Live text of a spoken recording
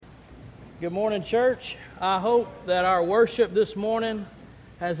Good morning, church. I hope that our worship this morning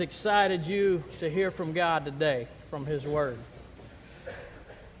has excited you to hear from God today, from His Word.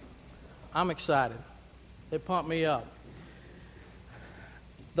 I'm excited. It pumped me up.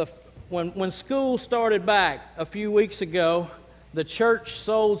 When school started back a few weeks ago, the church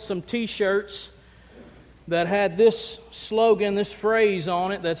sold some T-shirts that had this slogan, this phrase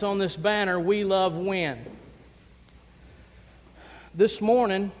on it that's on this banner, "We love win." This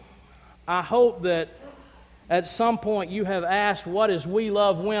morning, I hope that at some point you have asked, what is We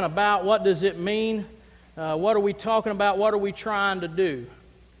Love Win about? What does it mean? What are we talking about? What are we trying to do?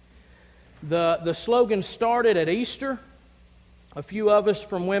 The slogan started at Easter. A few of us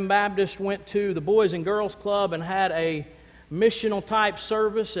from Wynn Baptist went to the Boys and Girls Club and had a missional type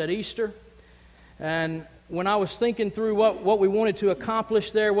service at Easter. And when I was thinking through what we wanted to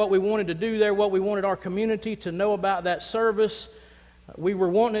accomplish there, what we wanted to do there, what we wanted our community to know about that service, we were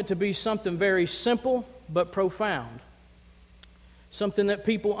wanting it to be something very simple but profound. Something that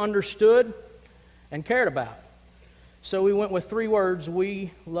people understood and cared about. So we went with 3 words: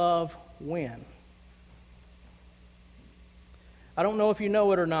 we love win. I don't know if you know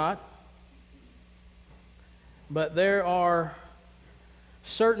it or not, but there are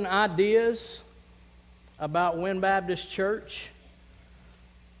certain ideas about Wynn Baptist Church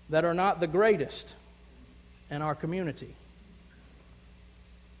that are not the greatest in our community.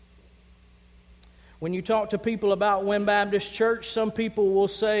 When you talk to people about Wynn Baptist Church, some people will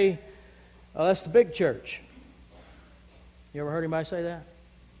say, "Oh, that's the big church." You ever heard anybody say that?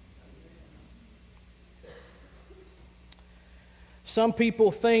 Some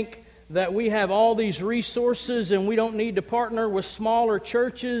people think that we have all these resources and we don't need to partner with smaller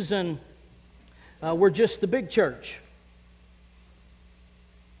churches, and we're just the big church.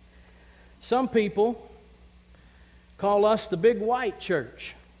 Some people call us the big white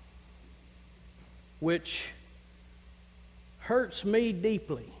church, which hurts me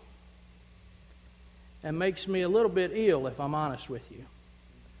deeply and makes me a little bit ill, if I'm honest with you.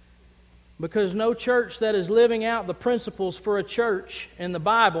 Because no church that is living out the principles for a church in the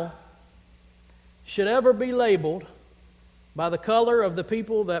Bible should ever be labeled by the color of the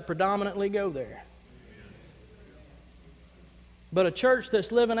people that predominantly go there. But a church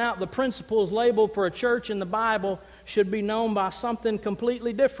that's living out the principles labeled for a church in the Bible should be known by something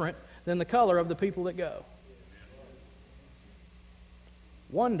completely different than the color of the people that go.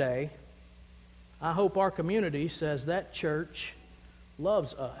 One day, I hope our community says that church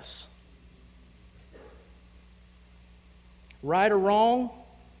loves us. Right or wrong,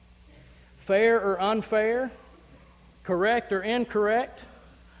 fair or unfair, correct or incorrect,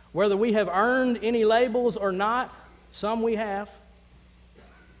 whether we have earned any labels or not, some we have.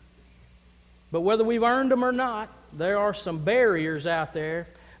 But whether we've earned them or not, there are some barriers out there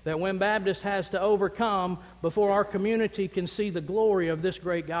that Wynn Baptist has to overcome before our community can see the glory of this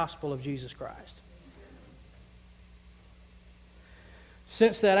great gospel of Jesus Christ.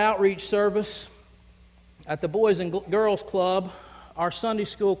 Since that outreach service at the Boys and Girls Club, our Sunday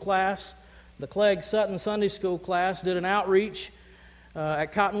school class, the Clegg Sutton Sunday School class, did an outreach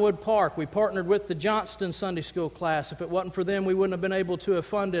at Cottonwood Park. We partnered with the Johnston Sunday School class. If it wasn't for them, we wouldn't have been able to have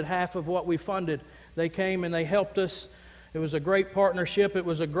funded half of what we funded. They came and they helped us. It was a great partnership. It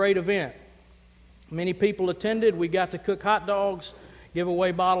was a great event. Many people attended. We got to cook hot dogs, give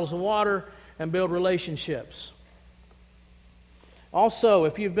away bottles of water, and build relationships. Also,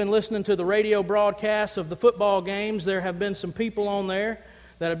 if you've been listening to the radio broadcasts of the football games, there have been some people on there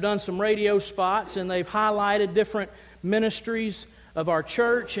that have done some radio spots, and they've highlighted different ministries of our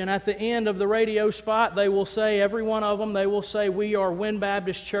church. And at the end of the radio spot, they will say, every one of them, they will say, "We are Wynn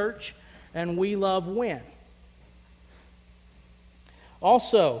Baptist Church, and we love Wynn."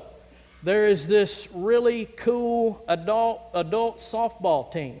 Also, there is this really cool adult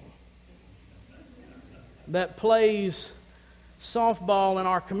softball team that plays softball in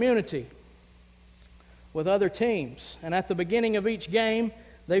our community with other teams. And at the beginning of each game,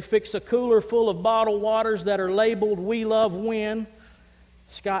 they fix a cooler full of bottled waters that are labeled "We Love Wynn."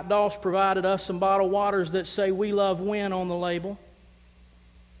 Scott Doss provided us some bottled waters that say "We Love Wynn" on the label.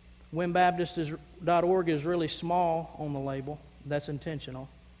 WynnBaptist.org is really small on the label. That's intentional.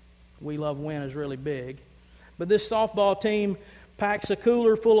 We Love Wynn is really big. But this softball team packs a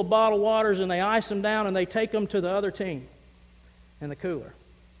cooler full of bottled waters, and they ice them down and they take them to the other team in the cooler.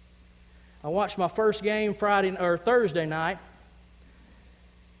 I watched my first game Thursday night.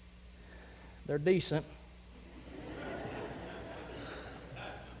 They're decent.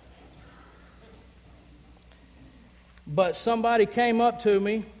 But somebody came up to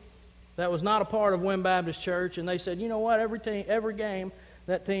me that was not a part of Wynn Baptist Church, and they said, "You know what? Every game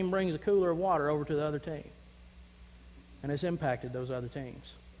that team brings a cooler of water over to the other team. And it's impacted those other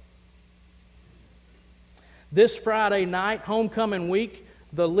teams. This Friday night, homecoming week,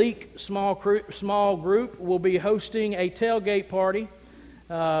 the Leak small group will be hosting a tailgate party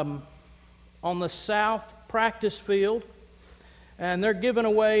on the south practice field. And they're giving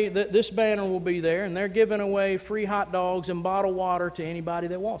away, this banner will be there, and they're giving away free hot dogs and bottled water to anybody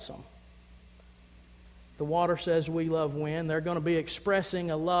that wants them. The water says "We Love Win." They're going to be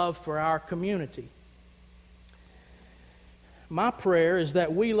expressing a love for our community. My prayer is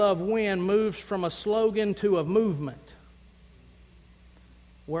that "We Love Win" moves from a slogan to a movement,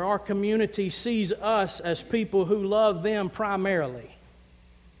 where our community sees us as people who love them primarily.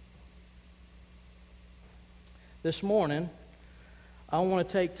 This morning, I want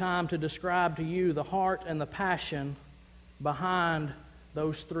to take time to describe to you the heart and the passion behind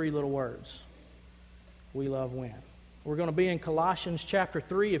those three little words. We love win. We're going to be in Colossians chapter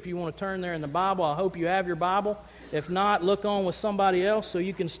 3. If you want to turn there in the Bible, I hope you have your Bible. If not, look on with somebody else so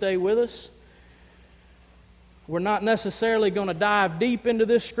you can stay with us. We're not necessarily going to dive deep into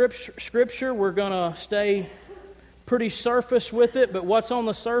this scripture. We're going to stay pretty surface with it, but what's on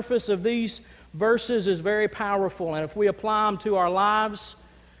the surface of these verses is very powerful, and if we apply them to our lives,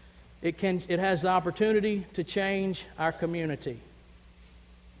 it has the opportunity to change our community.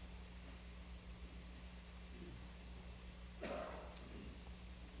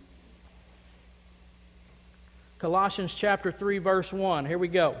 Colossians chapter 3, verse 1. Here we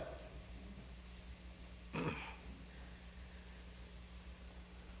go.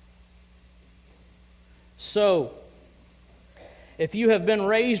 So, if you have been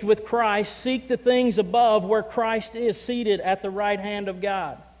raised with Christ, seek the things above where Christ is seated at the right hand of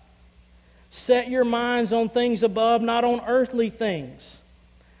God. Set your minds on things above, not on earthly things.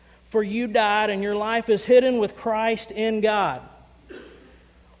 For you died, and your life is hidden with Christ in God.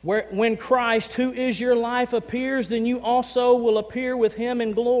 When Christ, who is your life, appears, then you also will appear with Him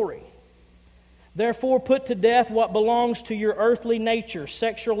in glory. Therefore, put to death what belongs to your earthly nature: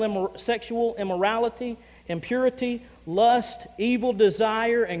 sexual immorality, impurity, lust, evil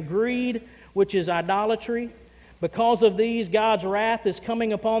desire, and greed, which is idolatry. Because of these, God's wrath is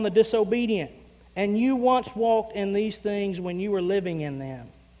coming upon the disobedient. And you once walked in these things when you were living in them.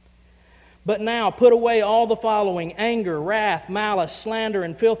 But now put away all the following: anger, wrath, malice, slander,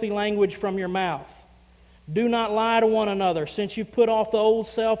 and filthy language from your mouth. Do not lie to one another, since you've put off the old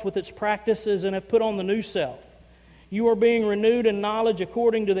self with its practices and have put on the new self. You are being renewed in knowledge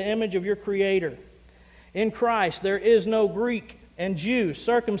according to the image of your Creator. In Christ there is no Greek and Jew,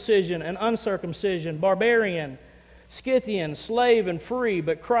 circumcision and uncircumcision, barbarian, Scythian, slave and free,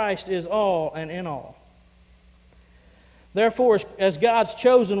 but Christ is all and in all. Therefore, as God's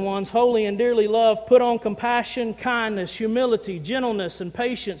chosen ones, holy and dearly loved, put on compassion, kindness, humility, gentleness, and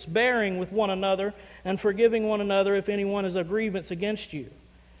patience, bearing with one another and forgiving one another if anyone has a grievance against you.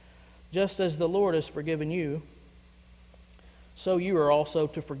 Just as the Lord has forgiven you, so you are also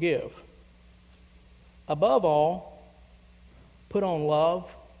to forgive. Above all, put on love,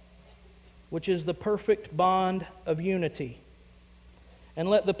 which is the perfect bond of unity. And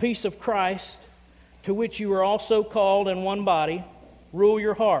let the peace of Christ, to which you are also called in one body, rule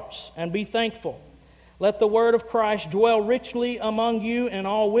your hearts, and be thankful. Let the word of Christ dwell richly among you in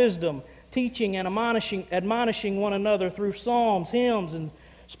all wisdom, teaching and admonishing one another through psalms, hymns, and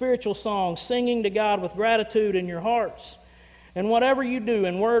spiritual songs, singing to God with gratitude in your hearts. And whatever you do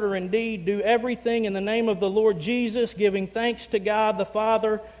in word or in deed, do everything in the name of the Lord Jesus, giving thanks to God the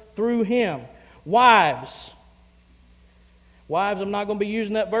Father through Him. Wives, I'm not going to be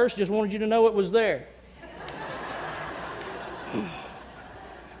using that verse, just wanted you to know it was there.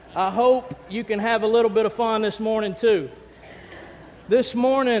 I hope you can have a little bit of fun this morning too. This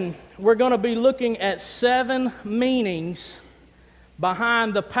morning we're going to be looking at 7 meanings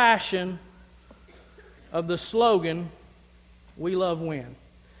behind the passion of the slogan, "We Love Win."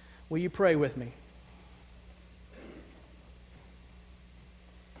 Will you pray with me?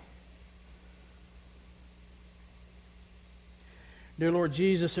 Dear Lord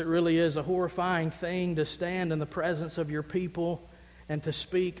Jesus, it really is a horrifying thing to stand in the presence of your people and to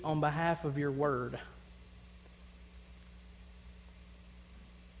speak on behalf of your word.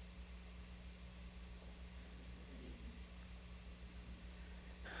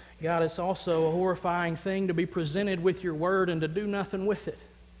 God, it's also a horrifying thing to be presented with your word and to do nothing with it.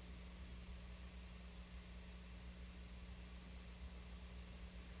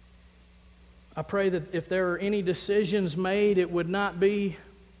 I pray that if there are any decisions made, it would not be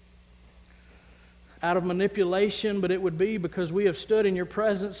out of manipulation, but it would be because we have stood in your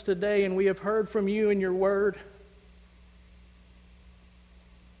presence today and we have heard from you in your word.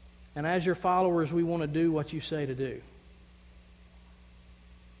 And as your followers, we want to do what you say to do.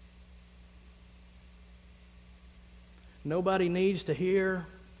 Nobody needs to hear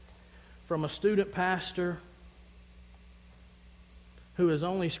from a student pastor who is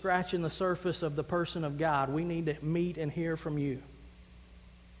only scratching the surface of the person of God. We need to meet and hear from you.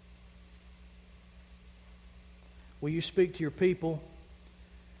 Will you speak to your people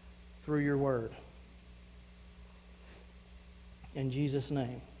through your word? In Jesus'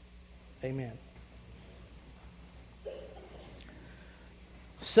 name, amen.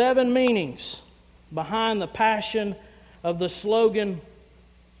 7 meanings behind the passion of the slogan,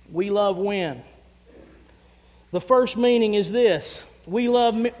 "We Love Win." The first meaning is this: "We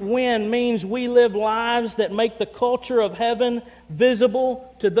love win" means we live lives that make the culture of heaven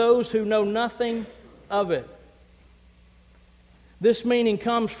visible to those who know nothing of it. This meaning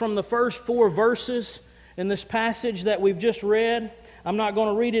comes from the first 4 verses in this passage that we've just read. I'm not going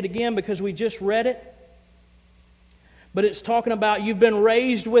to read it again because we just read it. But it's talking about you've been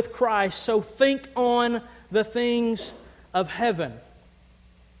raised with Christ, so think on the things of heaven.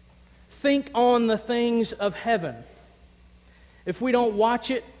 Think on the things of heaven. If we don't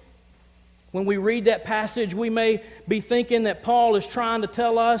watch it, when we read that passage, we may be thinking that Paul is trying to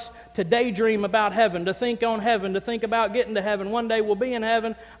tell us to daydream about heaven, to think on heaven, to think about getting to heaven. One day we'll be in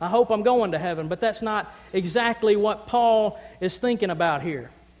heaven. I hope I'm going to heaven. But that's not exactly what Paul is thinking about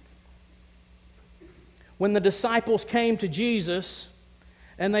here. When the disciples came to Jesus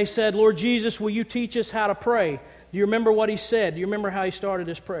and they said, "Lord Jesus, will you teach us how to pray?" Do you remember what he said? Do you remember how he started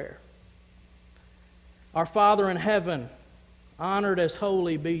his prayer? "Our Father in heaven, honored as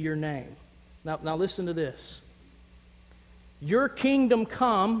holy be your name." Now listen to this. "Your kingdom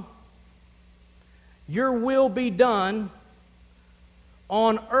come, your will be done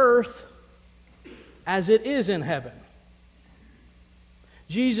on earth as it is in heaven."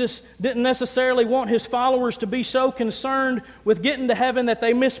 Jesus didn't necessarily want his followers to be so concerned with getting to heaven that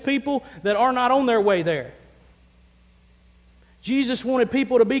they miss people that are not on their way there. Jesus wanted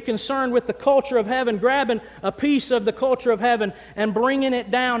people to be concerned with the culture of heaven, grabbing a piece of the culture of heaven and bringing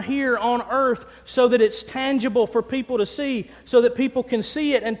it down here on earth so that it's tangible for people to see, so that people can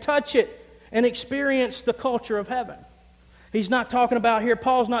see it and touch it and experience the culture of heaven. He's not talking about here,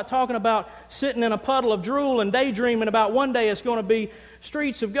 Paul's not talking about sitting in a puddle of drool and daydreaming about one day it's going to be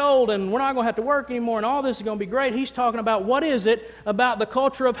streets of gold and we're not going to have to work anymore and all this is going to be great. He's talking about what is it about the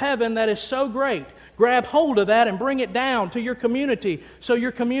culture of heaven that is so great. Grab hold of that and bring it down to your community so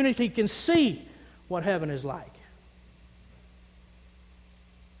your community can see what heaven is like.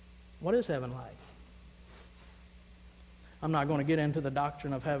 What is heaven like? I'm not going to get into the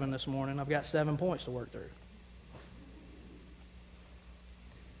doctrine of heaven this morning. I've got 7 points to work through.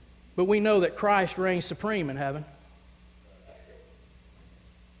 But we know that Christ reigns supreme in heaven.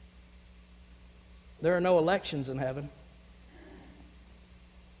 There are no elections in heaven.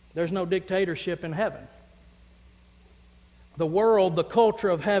 There's no dictatorship in heaven. The world, the culture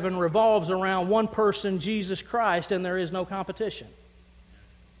of heaven revolves around one person, Jesus Christ, and there is no competition.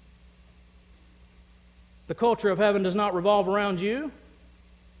 The culture of heaven does not revolve around you.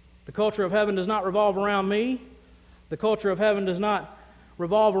 The culture of heaven does not revolve around me. The culture of heaven does not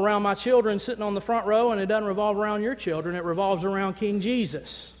revolve around my children sitting on the front row, and it doesn't revolve around your children. It revolves around King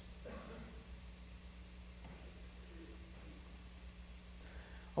Jesus.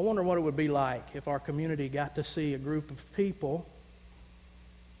 I wonder what it would be like if our community got to see a group of people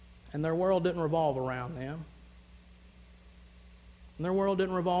and their world didn't revolve around them. And their world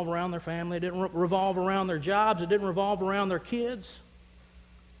didn't revolve around their family. It didn't revolve around their jobs. It didn't revolve around their kids.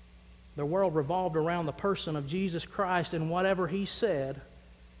 Their world revolved around the person of Jesus Christ, and whatever He said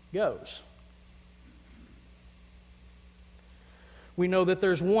goes. We know that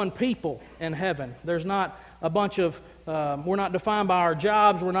there's one people in heaven. There's not a bunch of, we're not defined by our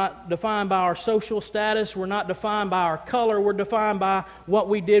jobs. We're not defined by our social status. We're not defined by our color. We're defined by what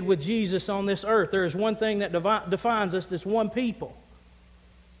we did with Jesus on this earth. There is one thing that defines us. That's one people.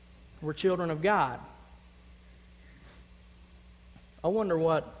 We're children of God. I wonder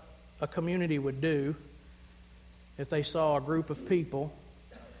what a community would do if they saw a group of people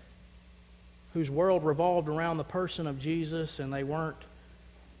whose world revolved around the person of Jesus and they weren't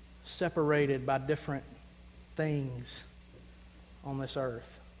separated by different things on this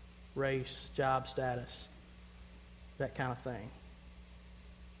earth. Race, job status, that kind of thing.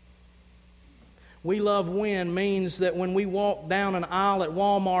 We love win means that when we walk down an aisle at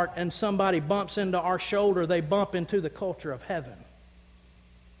Walmart and somebody bumps into our shoulder, they bump into the culture of heaven.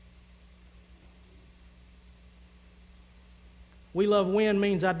 We love win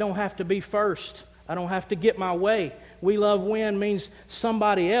means I don't have to be first. I don't have to get my way. We love when means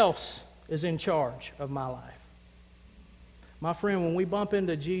somebody else is in charge of my life. My friend, when we bump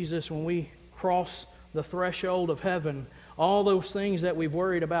into Jesus, when we cross the threshold of heaven, all those things that we've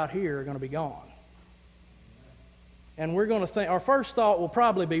worried about here are going to be gone. And we're going to think,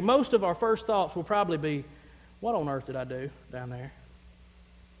 most of our first thoughts will probably be, what on earth did I do down there?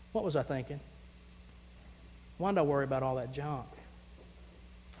 What was I thinking? Why did I worry about all that junk?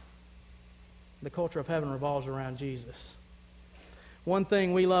 The culture of heaven revolves around Jesus. One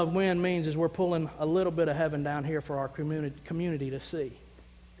thing we love when means is we're pulling a little bit of heaven down here for our community to see.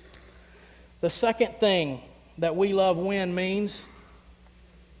 The second thing that we love when means,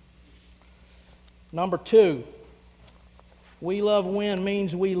 number 2, we love when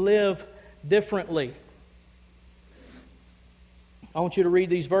means we live differently. I want you to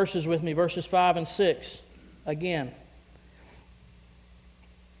read these verses with me, verses 5 and 6 again.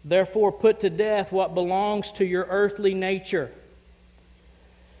 Therefore, put to death what belongs to your earthly nature: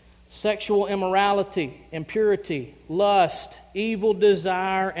 sexual immorality, impurity, lust, evil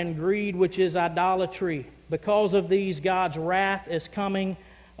desire, and greed, which is idolatry. Because of these, God's wrath is coming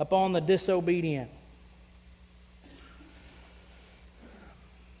upon the disobedient.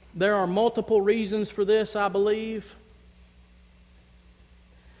 There are multiple reasons for this, I believe.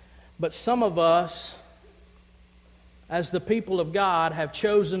 But some of us, as the people of God, have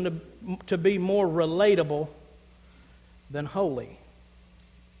chosen to be more relatable than holy.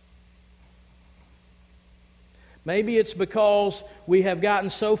 Maybe it's because we have gotten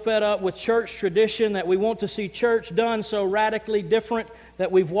so fed up with church tradition that we want to see church done so radically different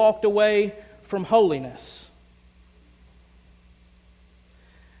that we've walked away from holiness.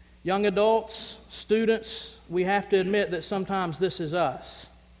 Young adults, students, we have to admit that sometimes this is us.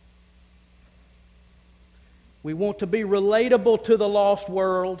 We want to be relatable to the lost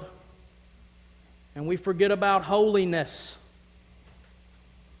world, and we forget about holiness.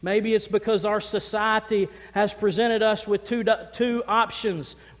 Maybe it's because our society has presented us with two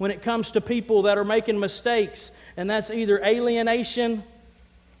options when it comes to people that are making mistakes, and that's either alienation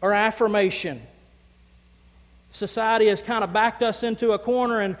or affirmation. Society has kind of backed us into a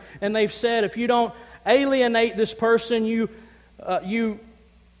corner, and they've said, if you don't alienate this person, you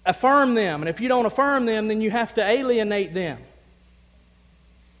affirm them. And if you don't affirm them, then you have to alienate them.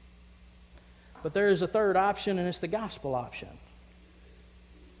 But there is a third option, and it's the gospel option,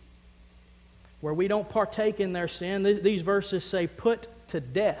 where we don't partake in their sin. These verses say, put to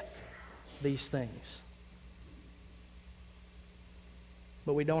death these things.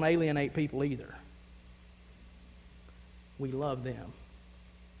 But we don't alienate people either. We love them.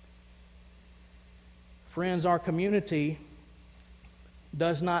 Friends, our community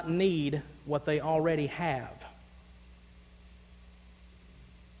does not need what they already have.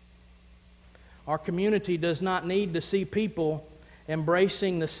 Our community does not need to see people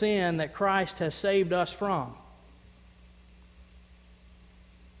embracing the sin that Christ has saved us from.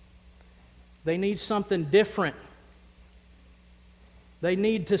 They need something different. They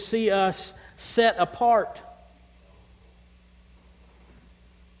need to see us set apart.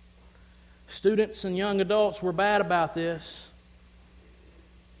 Students and young adults, we're bad about this.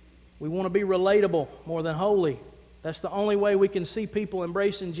 We want to be relatable more than holy. That's the only way we can see people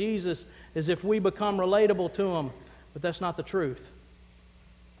embracing Jesus, is if we become relatable to them. But that's not the truth.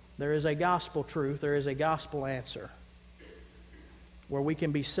 There is a gospel truth. There is a gospel answer where we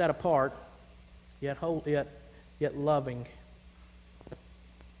can be set apart, yet loving.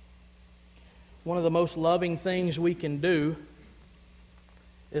 One of the most loving things we can do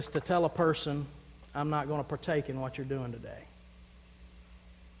is to tell a person, I'm not going to partake in what you're doing today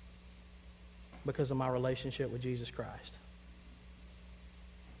because of my relationship with Jesus Christ.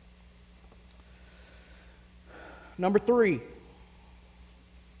 Number 3,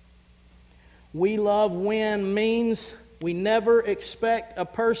 we love when means we never expect a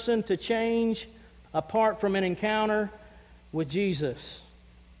person to change apart from an encounter with Jesus.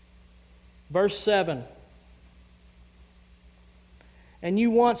 Verse 7. And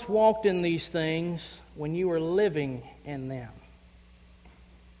you once walked in these things when you were living in them.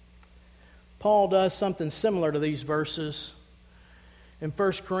 Paul does something similar to these verses in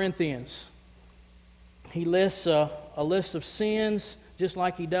 1 Corinthians. He lists a list of sins just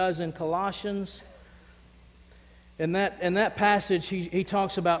like he does in Colossians. In that passage, he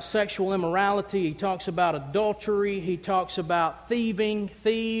talks about sexual immorality, he talks about adultery, he talks about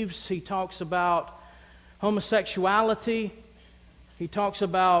thieves, he talks about homosexuality, he talks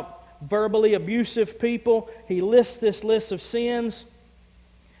about verbally abusive people. He lists this list of sins,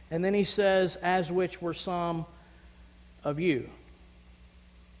 and then he says, as which were some of you.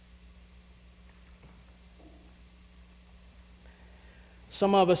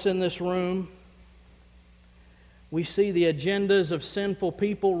 Some of us in this room, we see the agendas of sinful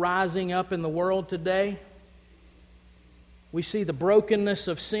people rising up in the world today. We see the brokenness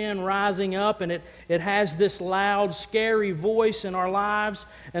of sin rising up, and it has this loud, scary voice in our lives,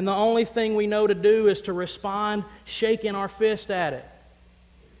 and the only thing we know to do is to respond, shaking our fist at it.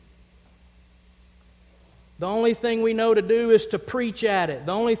 The only thing we know to do is to preach at it.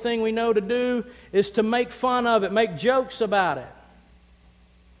 The only thing we know to do is to make fun of it, make jokes about it.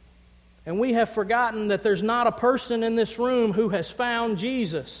 And we have forgotten that there's not a person in this room who has found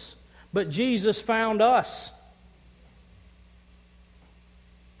Jesus, but Jesus found us.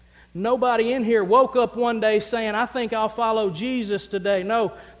 Nobody in here woke up one day saying, I think I'll follow Jesus today.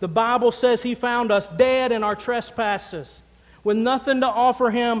 No, the Bible says He found us dead in our trespasses, with nothing to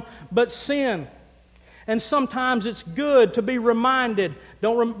offer Him but sin. And sometimes it's good to be reminded,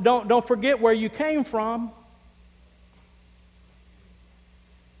 don't forget where you came from.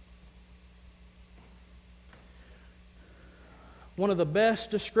 One of the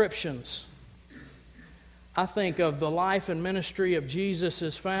best descriptions, I think, of the life and ministry of Jesus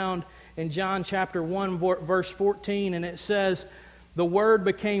is found in John chapter 1, verse 14, and it says, the Word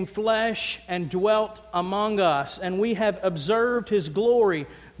became flesh and dwelt among us, and we have observed His glory,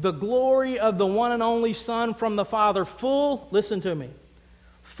 the glory of the one and only Son from the Father, full, listen to me,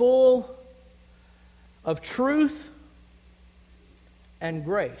 full of truth and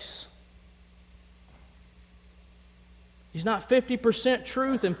grace. He's not 50%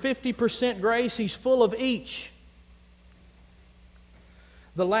 truth and 50% grace. He's full of each.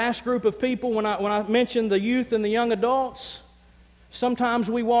 The last group of people, when I mentioned the youth and the young adults, sometimes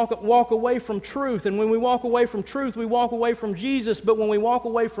we walk away from truth. And when we walk away from truth, we walk away from Jesus. But when we walk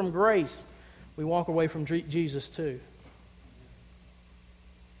away from grace, we walk away from Jesus too.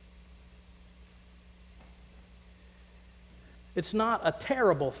 It's not a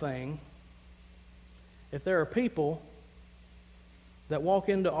terrible thing if there are people that walk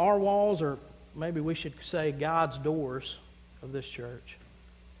into our walls, or maybe we should say God's doors of this church,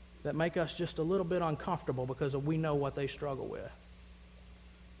 that make us just a little bit uncomfortable because we know what they struggle with.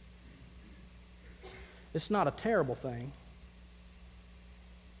 It's not a terrible thing.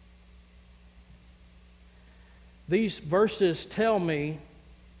 These verses tell me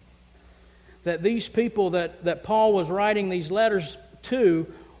that these people that Paul was writing these letters to,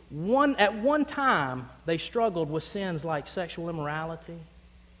 at one time, they struggled with sins like sexual immorality.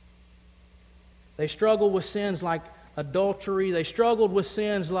 They struggled with sins like adultery. They struggled with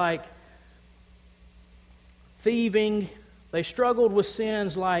sins like thieving. They struggled with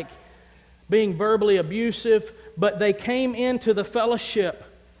sins like being verbally abusive. But they came into the fellowship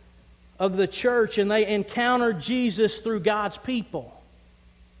of the church and they encountered Jesus through God's people.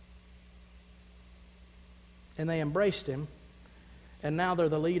 And they embraced Him. And now they're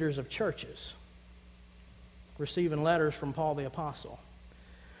the leaders of churches, receiving letters from Paul the Apostle.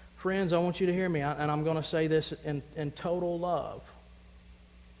 Friends, I want you to hear me, and I'm going to say this in total love.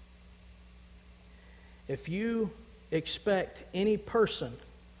 If you expect any person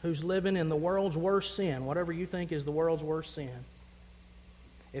who's living in the world's worst sin, whatever you think is the world's worst sin,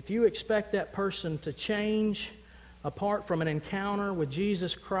 if you expect that person to change apart from an encounter with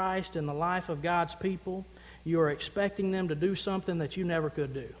Jesus Christ in the life of God's people, you are expecting them to do something that you never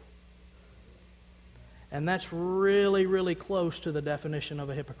could do. And that's really, really close to the definition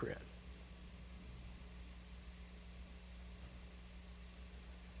of a hypocrite.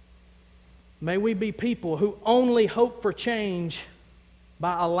 May we be people who only hope for change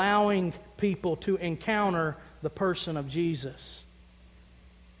by allowing people to encounter the person of Jesus.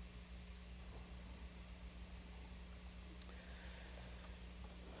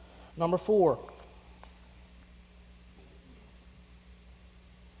 Number 4.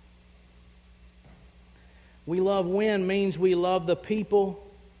 We love when means we love the people,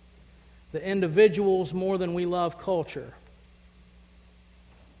 the individuals, more than we love culture.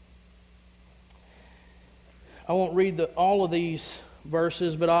 I won't read all of these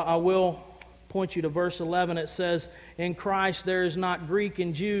verses, but I will point you to verse 11. It says, in Christ there is not Greek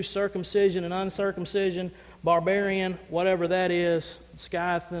and Jew, circumcision and uncircumcision, barbarian, whatever that is,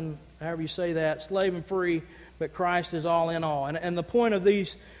 Scythian, however you say that, slave and free, but Christ is all in all. And the point of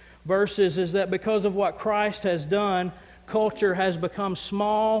these verses is that because of what Christ has done, culture has become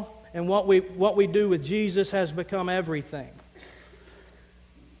small, and what we do with Jesus has become everything.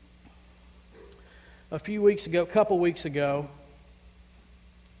 A couple weeks ago,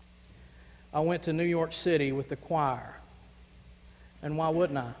 I went to New York City with the choir. And why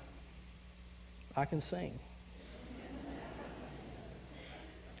wouldn't I? I can sing.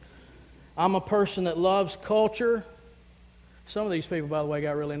 I'm a person that loves culture. Some of these people, by the way,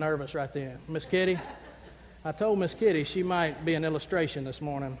 got really nervous right then. Miss Kitty, I told Miss Kitty she might be an illustration this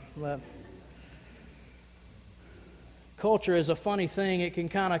morning. But culture is a funny thing. It can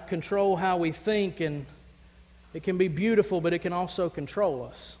kind of control how we think, and it can be beautiful, but it can also control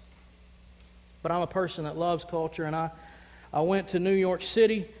us. But I'm a person that loves culture, and I went to New York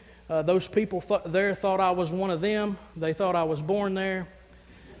City. Those people there thought I was one of them. They thought I was born there.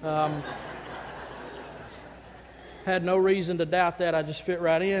 Had no reason to doubt that. I just fit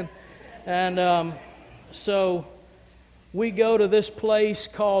right in. And so we go to this place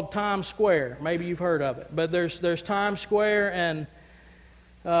called Times Square. Maybe you've heard of it. But there's Times Square, and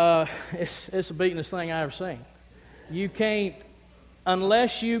it's the beatingest thing I've ever seen. You can't,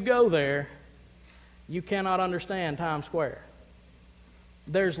 unless you go there, you cannot understand Times Square.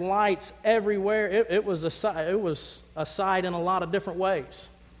 There's lights everywhere. It was a sight in a lot of different ways.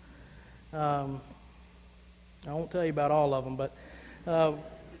 I won't tell you about all of them, but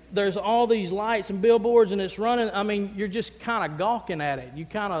there's all these lights and billboards, and it's running. I mean, you're just kind of gawking at it. You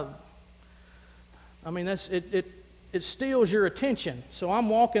kind of, I mean, it steals your attention. So I'm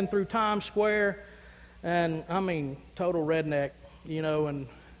walking through Times Square, and I mean, total redneck, you know, and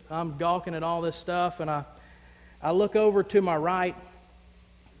I'm gawking at all this stuff, and I look over to my right,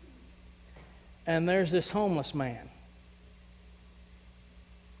 and there's this homeless man.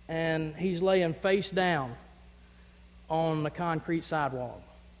 And he's laying face down on the concrete sidewalk.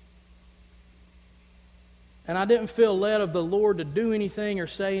 And I didn't feel led of the Lord to do anything or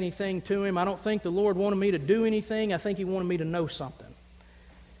say anything to him. I don't think the Lord wanted me to do anything. I think He wanted me to know something.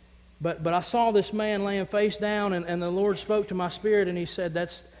 But I saw this man laying face down, and the Lord spoke to my spirit, and He said,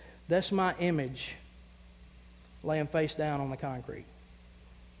 that's my image, laying face down on the concrete.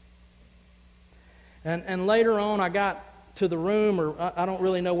 And later on, I got to the room, or I don't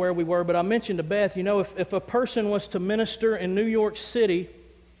really know where we were, but I mentioned to Beth, you know, if a person was to minister in New York City,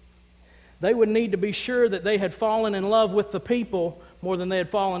 they would need to be sure that they had fallen in love with the people more than they had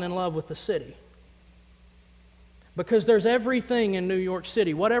fallen in love with the city. Because there's everything in New York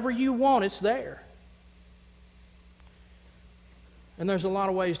City. Whatever you want, it's there. And there's a lot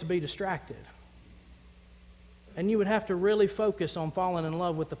of ways to be distracted. And you would have to really focus on falling in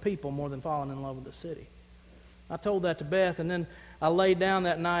love with the people more than falling in love with the city. I told that to Beth, and then I laid down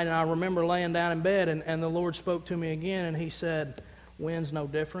that night, and I remember laying down in bed, and the Lord spoke to me again, and He said, "When's no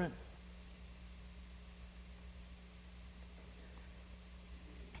different?"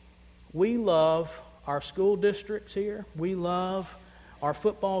 We love our school districts here. We love our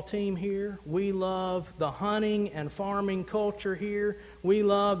football team here. We love the hunting and farming culture here. We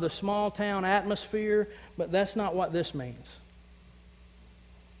love the small town atmosphere, but that's not what this means.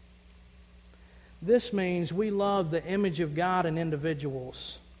 This means we love the image of God in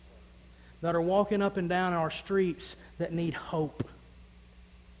individuals that are walking up and down our streets that need hope.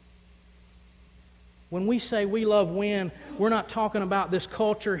 When we say we love Wynn, we're not talking about this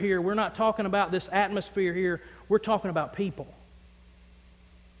culture here. We're not talking about this atmosphere here. We're talking about people.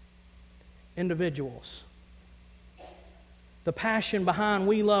 Individuals. The passion behind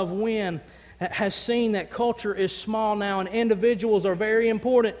We Love Wynn has seen that culture is small now, and individuals are very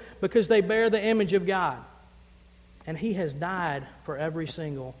important because they bear the image of God. And He has died for every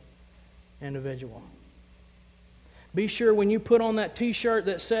single individual. Be sure when you put on that t-shirt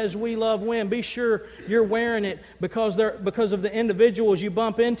that says We Love Wynn, be sure you're wearing it because of the individuals you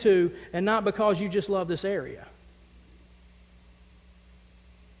bump into, and not because you just love this area.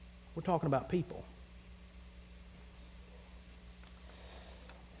 We're talking about people.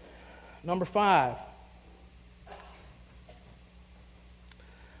 Number 5.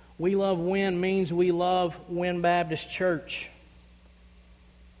 We Love Wynn means we love Wynn Baptist Church.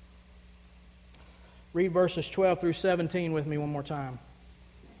 Read verses 12 through 17 with me one more time.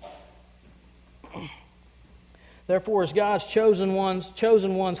 Therefore, as God's chosen ones,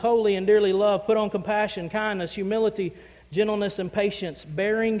 holy and dearly loved, put on compassion, kindness, humility, gentleness, and patience,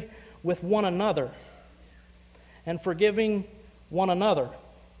 bearing with one another, and forgiving one another.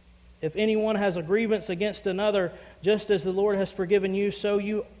 If anyone has a grievance against another, just as the Lord has forgiven you, so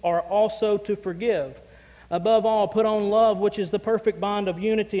you are also to forgive. Above all, put on love, which is the perfect bond of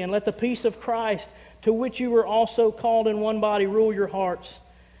unity, and let the peace of Christ, to which you were also called in one body, rule your hearts,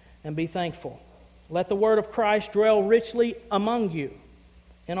 and be thankful. Let the word of Christ dwell richly among you,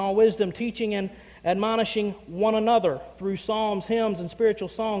 in all wisdom, teaching and admonishing one another through psalms, hymns, and spiritual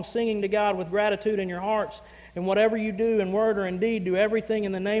songs, singing to God with gratitude in your hearts. And whatever you do in word or in deed, do everything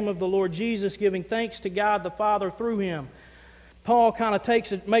in the name of the Lord Jesus, giving thanks to God the Father through Him. Paul kind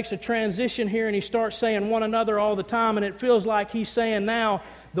of makes a transition here, and he starts saying one another all the time, and it feels like he's saying now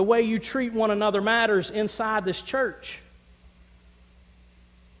the way you treat one another matters inside this church.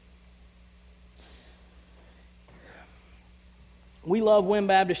 We love Wynn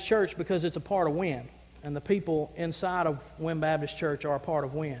Baptist Church because it's a part of Wynn, and the people inside of Wynn Baptist Church are a part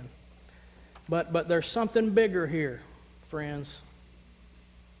of Wynn. But there's something bigger here, friends.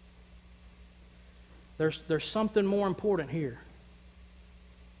 There's something more important here.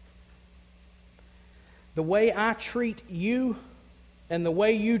 The way I treat you and the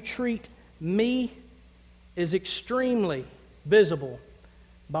way you treat me is extremely visible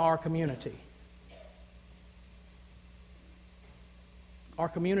by our community. Our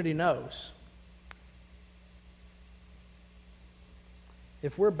community knows.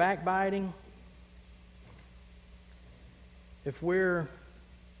 If we're backbiting, if we're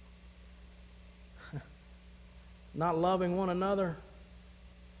not loving one another,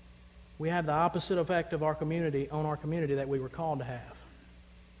 we have the opposite effect of our community on our community that we were called to have.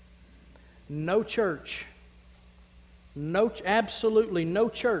 No church, absolutely no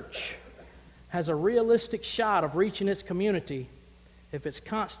church has a realistic shot of reaching its community if it's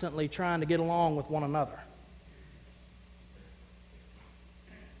constantly trying to get along with one another.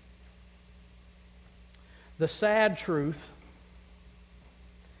 The sad truth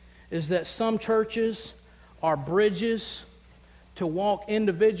is that some churches are bridges to walk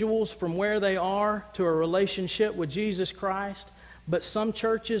individuals from where they are to a relationship with Jesus Christ, but some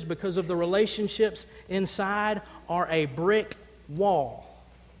churches, because of the relationships inside, are a brick wall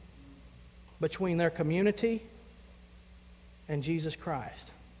between their community and Jesus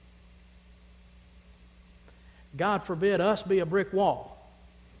Christ. God forbid us be a brick wall.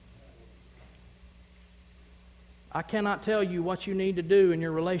 I cannot tell you what you need to do in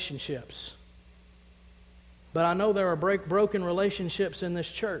your relationships, but I know there are broken relationships in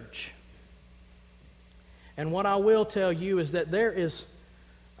this church. And what I will tell you is that there is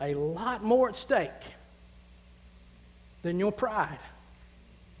a lot more at stake than your pride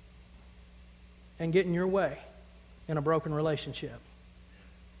and getting your way in a broken relationship.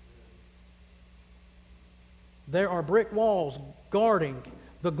 There are brick walls guarding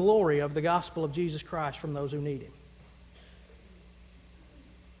the glory of the gospel of Jesus Christ from those who need Him.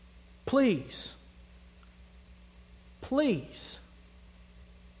 Please,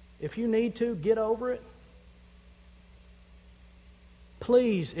 if you need to, get over it.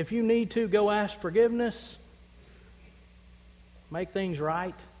 Please, if you need to, go ask forgiveness. Make things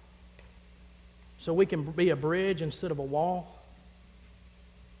right so we can be a bridge instead of a wall.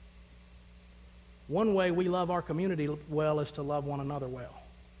 One way we love our community well is to love one another well.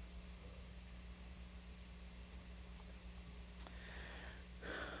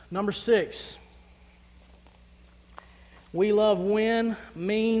 Number 6, we love Wynn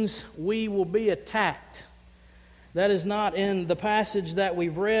means we will be attacked. That is not in the passage that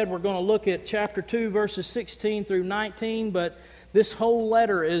we've read. We're going to look at chapter 2, verses 16 through 19, but this whole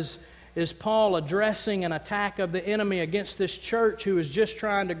letter is Paul addressing an attack of the enemy against this church who is just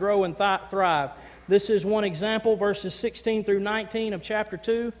trying to grow and thrive. This is one example, verses 16 through 19 of chapter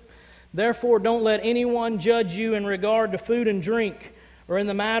 2. Therefore, don't let anyone judge you in regard to food and drink, or in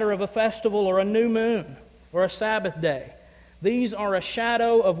the matter of a festival or a new moon or a Sabbath day. These are a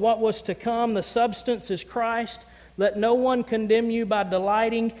shadow of what was to come. The substance is Christ. Let no one condemn you by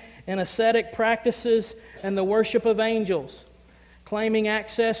delighting in ascetic practices and the worship of angels, claiming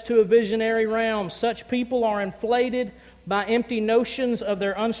access to a visionary realm. Such people are inflated by empty notions of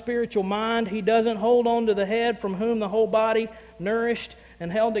their unspiritual mind. He doesn't hold on to the head, from whom the whole body, nourished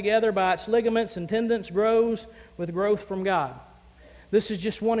and held together by its ligaments and tendons, grows with growth from God. This is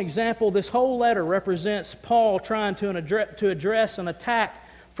just one example. This whole letter represents Paul trying to address an attack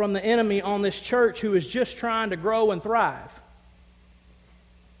from the enemy on this church who is just trying to grow and thrive.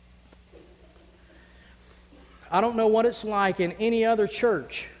 I don't know what it's like in any other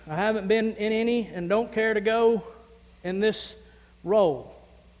church. I haven't been in any and don't care to go in this role.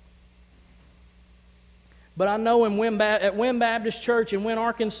 But I know at Wynn Baptist Church in Wynn,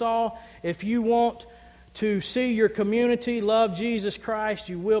 Arkansas, if you want to see your community love Jesus Christ,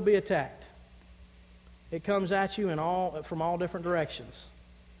 you will be attacked. It comes at you from all different directions.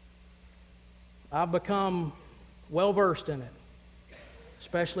 I've become well versed in it,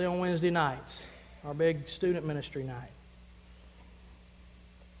 especially on Wednesday nights, our big student ministry night.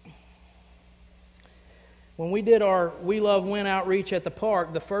 When we did our We Love Wynn outreach at the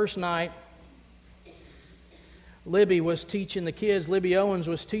park, the first night, Libby was teaching the kids, Libby Owens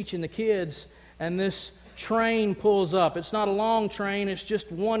was teaching the kids, and this train pulls up. It's not a long train, it's just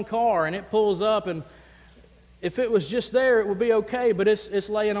one car, and it pulls up, and if it was just there, it would be okay, but it's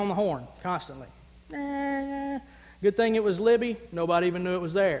laying on the horn constantly. Good thing it was Libby. Nobody even knew it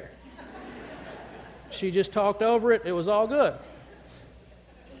was there. She just talked over it. It was all good.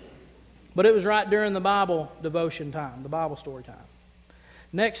 But it was right during the Bible devotion time, the Bible story time.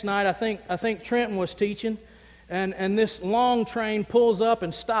 Next night, I think Trenton was teaching, and this long train pulls up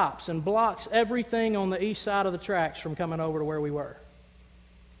and stops and blocks everything on the east side of the tracks from coming over to where we were.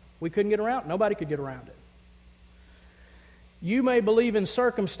 We couldn't get around. Nobody could get around it. You may believe in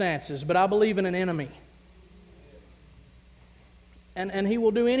circumstances, but I believe in an enemy. And he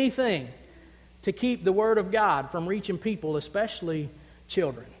will do anything to keep the Word of God from reaching people, especially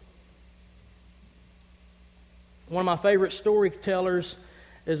children. One of my favorite storytellers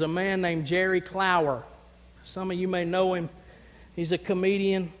is a man named Jerry Clower. Some of you may know him. He's a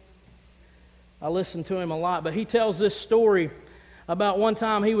comedian. I listen to him a lot. But he tells this story about one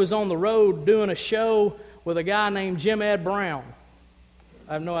time he was on the road doing a show with a guy named Jim Ed Brown.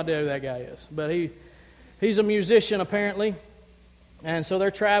 I have no idea who that guy is. But he's a musician apparently. And so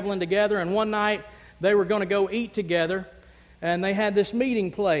they're traveling together. And one night they were going to go eat together. And they had this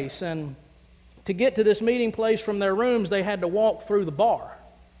meeting place. And to get to this meeting place from their rooms, they had to walk through the bar.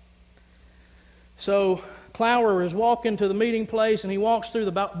 So Clower is walking to the meeting place, and he walks through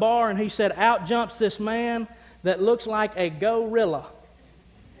the bar, and he said, out jumps this man that looks like a gorilla.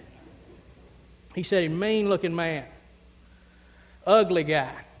 He said, a mean-looking man. Ugly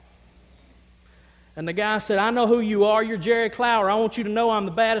guy. And the guy said, I know who you are. You're Jerry Clower. I want you to know I'm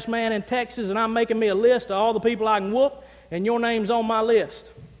the baddest man in Texas, and I'm making me a list of all the people I can whoop, and your name's on my list.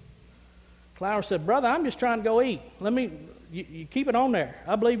 Clower said, brother, I'm just trying to go eat. You keep it on there.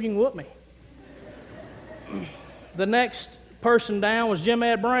 I believe you can whoop me. The next person down was Jim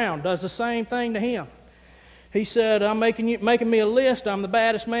Ed Brown. Does the same thing to him. He said, I'm making me a list. I'm the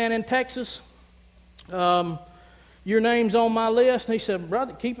baddest man in Texas. Your name's on my list. And he said,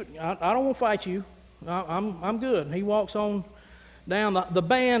 brother, keep it. I don't want to fight you. I'm good. And he walks on down. The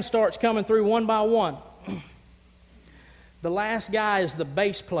band starts coming through one by one. The last guy is the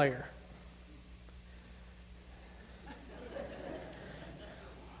bass player.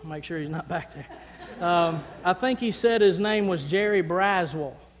 Make sure he's not back there. I think he said his name was Jerry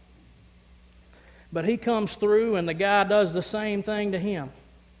Braswell. But he comes through and the guy does the same thing to him.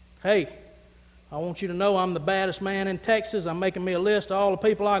 Hey, I want you to know I'm the baddest man in Texas. I'm making me a list of all the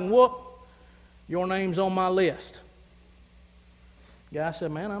people I can whoop. Your name's on my list. The guy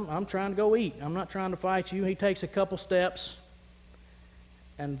said, man, I'm trying to go eat. I'm not trying to fight you. He takes a couple steps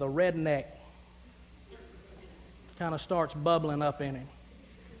and the redneck kind of starts bubbling up in him.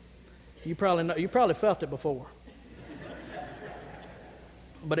 You probably felt it before.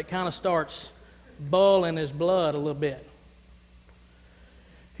 But it kind of starts boiling his blood a little bit.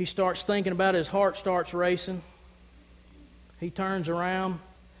 He starts thinking about it. His heart starts racing. He turns around.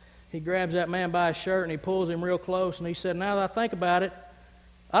 He grabs that man by his shirt and he pulls him real close. And he said, now that I think about it,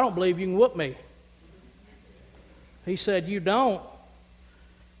 I don't believe you can whoop me. He said, you don't.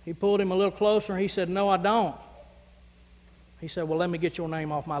 He pulled him a little closer and he said, no, I don't. He said, well, let me get your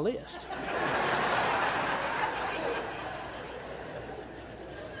name off my list.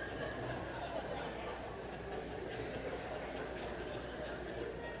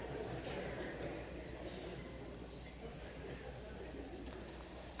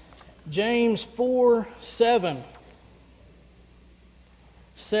 James 4:7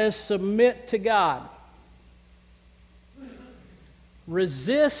 says, submit to God.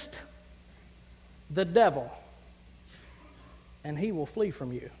 Resist the devil, and he will flee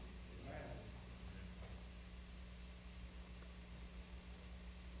from you.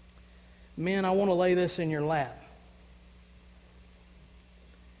 Men, I want to lay this in your lap,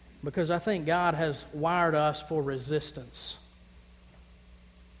 because I think God has wired us for resistance.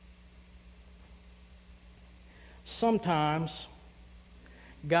 Sometimes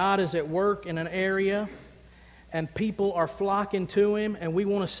God is at work in an area and people are flocking to Him, and we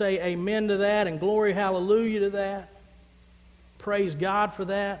want to say amen to that and glory hallelujah to that. Praise God for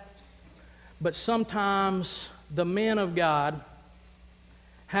that. But sometimes the men of God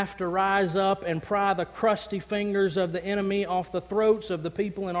have to rise up and pry the crusty fingers of the enemy off the throats of the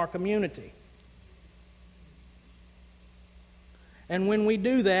people in our community. And when we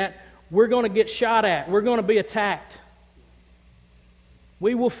do that, we're going to get shot at. We're going to be attacked.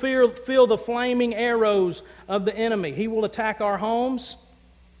 We will feel the flaming arrows of the enemy. He will attack our homes.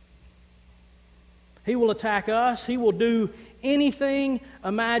 He will attack us. He will do anything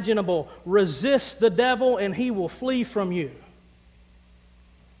imaginable. Resist the devil and he will flee from you.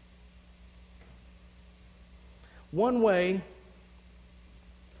 One way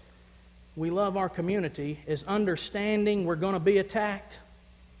we love our community is understanding we're going to be attacked,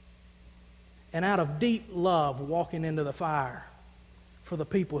 and out of deep love walking into the fire for the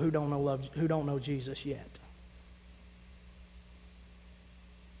people who don't know Jesus yet.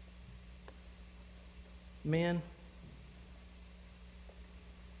 Men,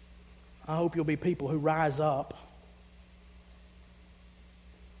 I hope you'll be people who rise up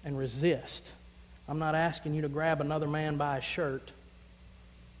and resist. I'm not asking you to grab another man by his shirt.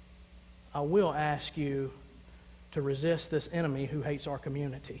 I will ask you to resist this enemy who hates our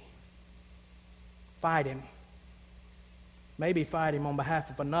community. Fight him. Maybe fight him on behalf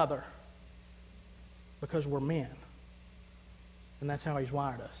of another, because we're men. And that's how He's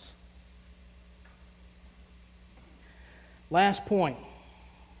wired us. Last point.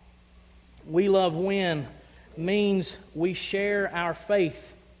 We love when means we share our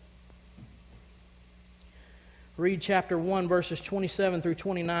faith. Read chapter 1, verses 27 through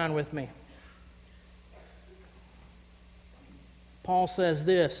 29 with me. Paul says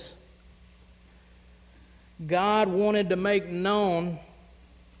this: God wanted to make known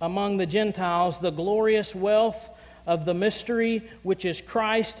among the Gentiles the glorious wealth of the mystery which is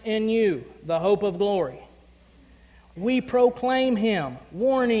Christ in you, the hope of glory. We proclaim Him,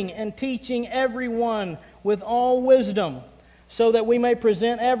 warning and teaching everyone with all wisdom, so that we may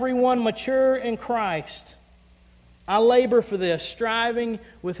present everyone mature in Christ. I labor for this, striving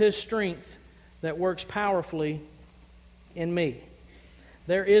with His strength that works powerfully in me.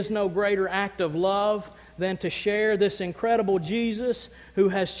 There is no greater act of love than to share this incredible Jesus who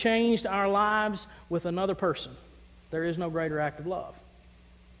has changed our lives with another person. There is no greater act of love.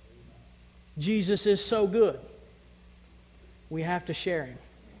 Jesus is so good. We have to share Him.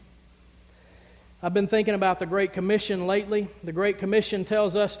 I've been thinking about the Great Commission lately. The Great Commission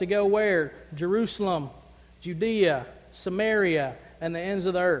tells us to go where? Jerusalem, Judea, Samaria, and the ends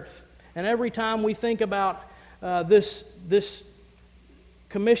of the earth. And every time we think about this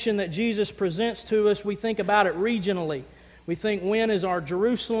commission that Jesus presents to us, we think about it regionally. We think Wynn is our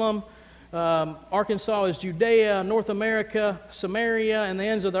Jerusalem, Arkansas is Judea, North America, Samaria, and the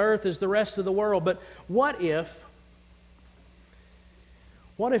ends of the earth is the rest of the world. But what if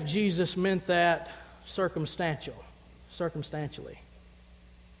Jesus meant that circumstantially?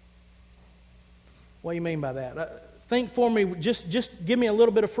 What do you mean by that? Think for me, just give me a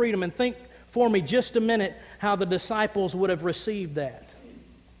little bit of freedom and think for me just a minute how the disciples would have received that.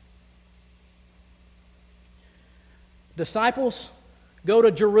 Disciples, go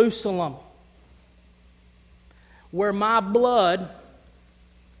to Jerusalem, where my blood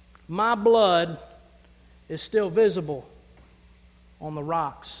is still visible on the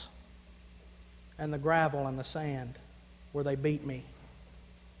rocks and the gravel and the sand where they beat me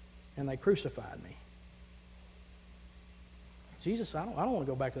and they crucified me. Jesus, I don't want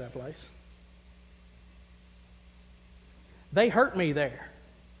to go back to that place. They hurt me there.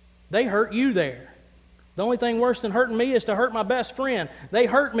 They hurt you there. The only thing worse than hurting me is to hurt my best friend. They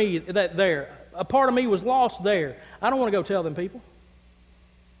hurt me there. A part of me was lost there. I don't want to go tell them people.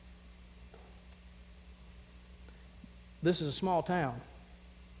 This is a small town.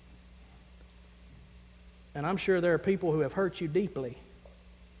 And I'm sure there are people who have hurt you deeply.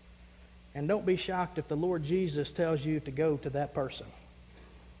 And don't be shocked if the Lord Jesus tells you to go to that person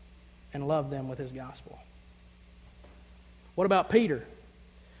and love them with His gospel. What about Peter?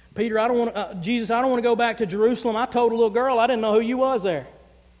 Peter, Jesus, I don't want to go back to Jerusalem. I told a little girl I didn't know who you was there.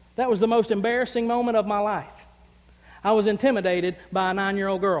 That was the most embarrassing moment of my life. I was intimidated by a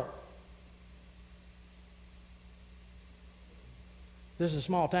 9-year-old girl. This is a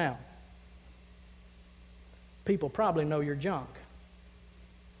small town. People probably know your junk.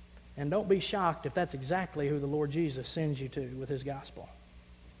 And don't be shocked if that's exactly who the Lord Jesus sends you to with His gospel.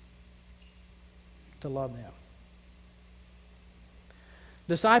 To love them.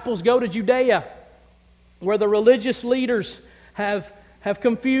 Disciples, go to Judea, where the religious leaders have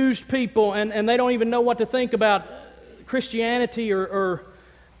confused people and they don't even know what to think about Christianity or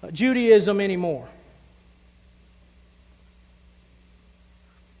Judaism anymore.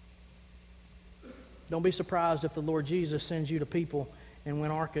 Don't be surprised if the Lord Jesus sends you to people in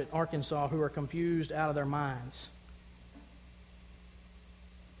Wynn, Arkansas who are confused out of their minds.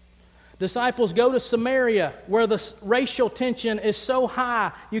 Disciples, go to Samaria, where the racial tension is so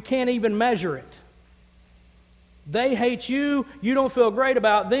high you can't even measure it. They hate you, you don't feel great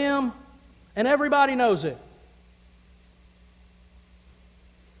about them, and everybody knows it.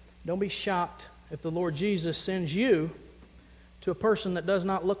 Don't be shocked if the Lord Jesus sends you to a person that does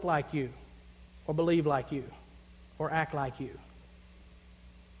not look like you, or believe like you, or act like you.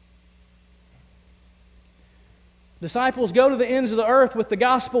 Disciples, go to the ends of the earth with the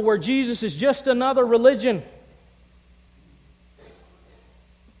gospel where Jesus is just another religion.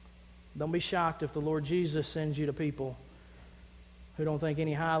 Don't be shocked if the Lord Jesus sends you to people who don't think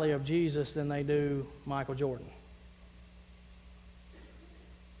any highly of Jesus than they do Michael Jordan.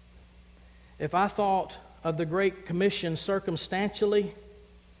 If I thought of the Great Commission circumstantially,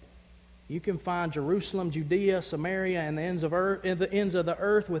 you can find Jerusalem, Judea, Samaria, and the ends of the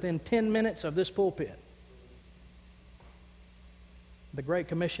earth within 10 minutes of this pulpit. The Great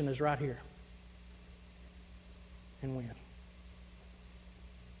Commission is right here. And win.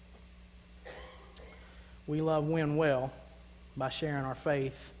 We love win well by sharing our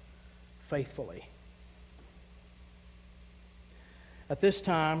faith faithfully. At this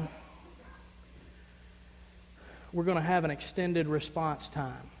time, we're going to have an extended response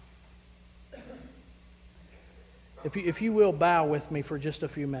time. If you will, bow with me for just a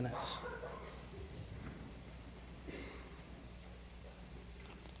few minutes.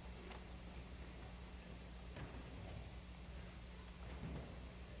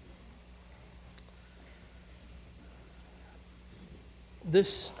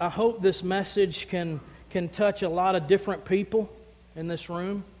 I hope this message can touch a lot of different people in this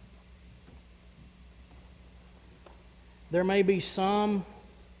room. There may be some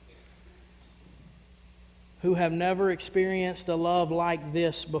who have never experienced a love like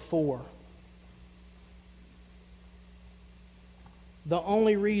this before. The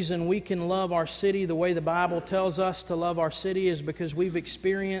only reason we can love our city the way the Bible tells us to love our city is because we've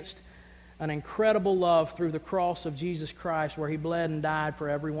experienced an incredible love through the cross of Jesus Christ, where He bled and died for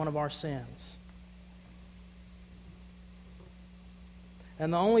every one of our sins.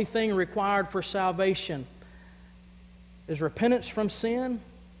 And the only thing required for salvation is repentance from sin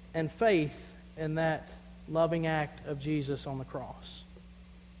and faith in that loving act of Jesus on the cross.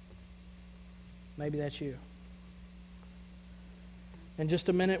 Maybe that's you. In just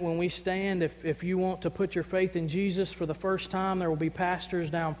a minute when we stand, if you want to put your faith in Jesus for the first time, there will be pastors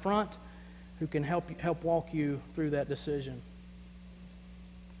down front who can help walk you through that decision.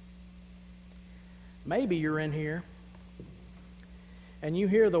 Maybe you're in here and you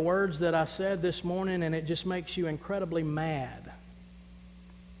hear the words that I said this morning and it just makes you incredibly mad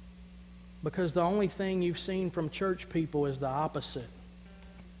because the only thing you've seen from church people is the opposite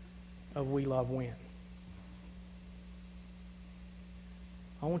of We Love Win.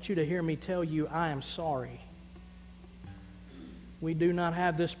 I want you to hear me tell you I am sorry. We do not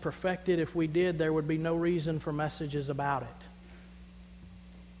have this perfected. If we did, there would be no reason for messages about it.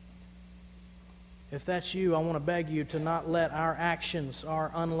 If that's you, I want to beg you to not let our actions,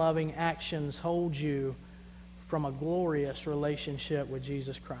 our unloving actions, hold you from a glorious relationship with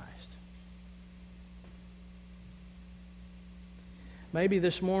Jesus Christ. Maybe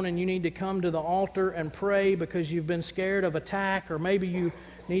this morning you need to come to the altar and pray because you've been scared of attack, or maybe you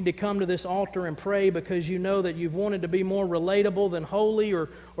need to come to this altar and pray because you know that you've wanted to be more relatable than holy, or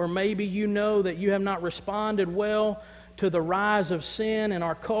maybe you know that you have not responded well to the rise of sin in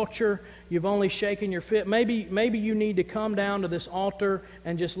our culture. You've only shaken your fist. Maybe you need to come down to this altar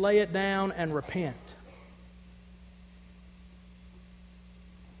and just lay it down and repent.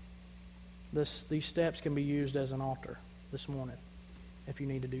 These steps can be used as an altar this morning if you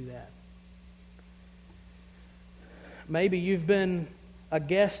need to do that. Maybe you've been a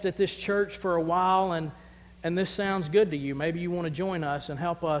guest at this church for a while and this sounds good to you. Maybe you want to join us and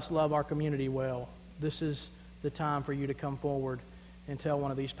help us love our community well. This is the time for you to come forward and tell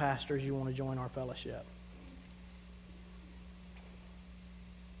one of these pastors you want to join our fellowship.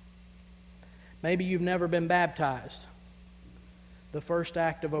 Maybe you've never been baptized. The first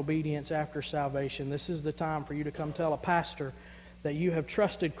act of obedience after salvation. This is the time for you to come tell a pastor that you have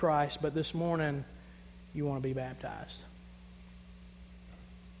trusted Christ, but this morning you want to be baptized.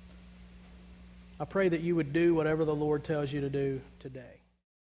 I pray that you would do whatever the Lord tells you to do today.